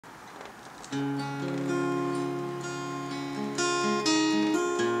I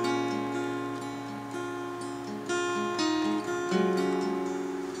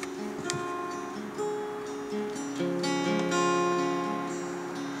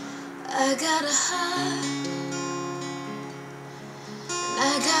got a heart and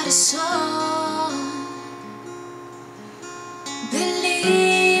I got a soul.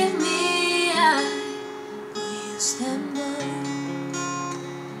 Believe me, I will use them both.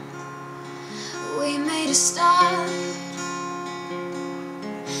 We made a start,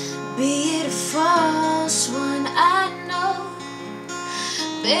 be it a false one, I know.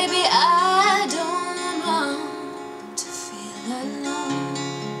 Baby, I don't want to feel alone.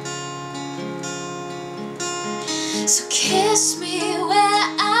 So kiss me where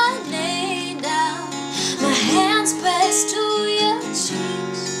I lay down, my hands pressed to your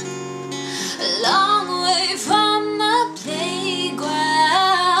cheeks, a long way from the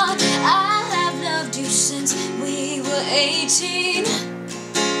playground. I have loved you since we were 18,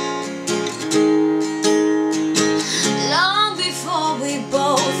 long before we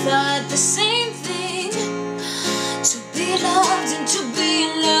both thought the same thing, to be loved and to be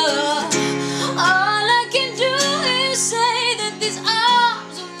in love. All I can do is say that these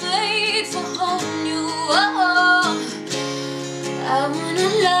arms are made for holding you. Oh, I wanna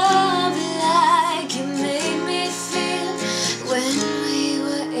love like you made me feel when we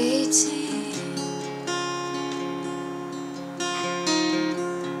were 18.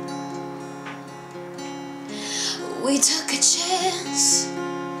 We took a chance,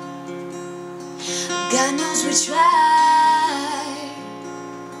 God knows we tried,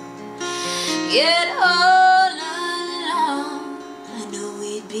 yet all along I know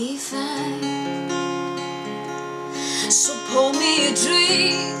we'd be fine. So pour me a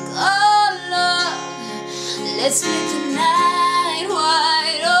drink, oh Lord, let's split the night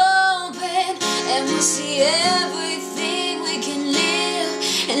wide open, and we'll see everything we can live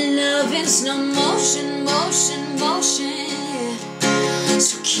in love in slow motion, motion, motion, yeah.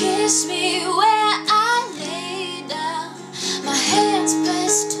 So kiss me where I lay down, my hands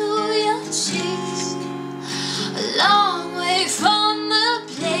pressed to your cheeks, a long way from the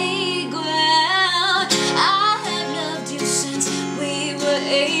playground. I have loved you since we were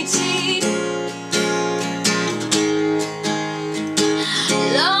 18,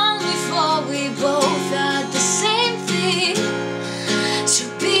 long before we both thought the same thing, to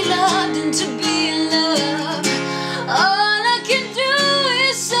be loved and to be in love. All I can do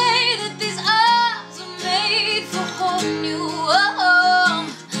is say that these arms are made for holding you. Oh,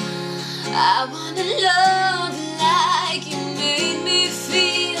 I wanna love like you made me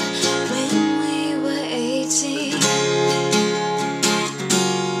feel when we were 18.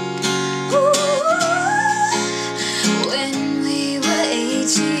 Ooh, when we were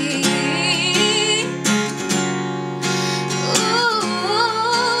 18.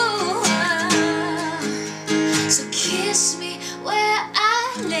 Ooh, so kiss me where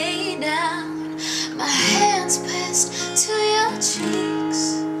I lay down, my hands pressed to your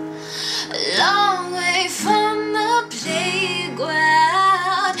cheeks, a long way from the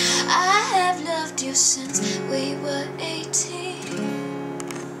playground. I have loved you since we were 18,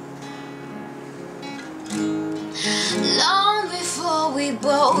 long before we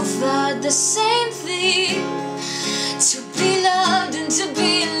both thought the same thing, to be loved and to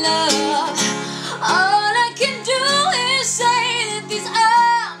be in love. All I can do is say that these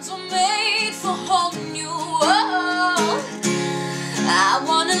arms were made for holding you. Oh, I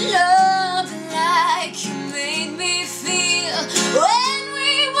wanna love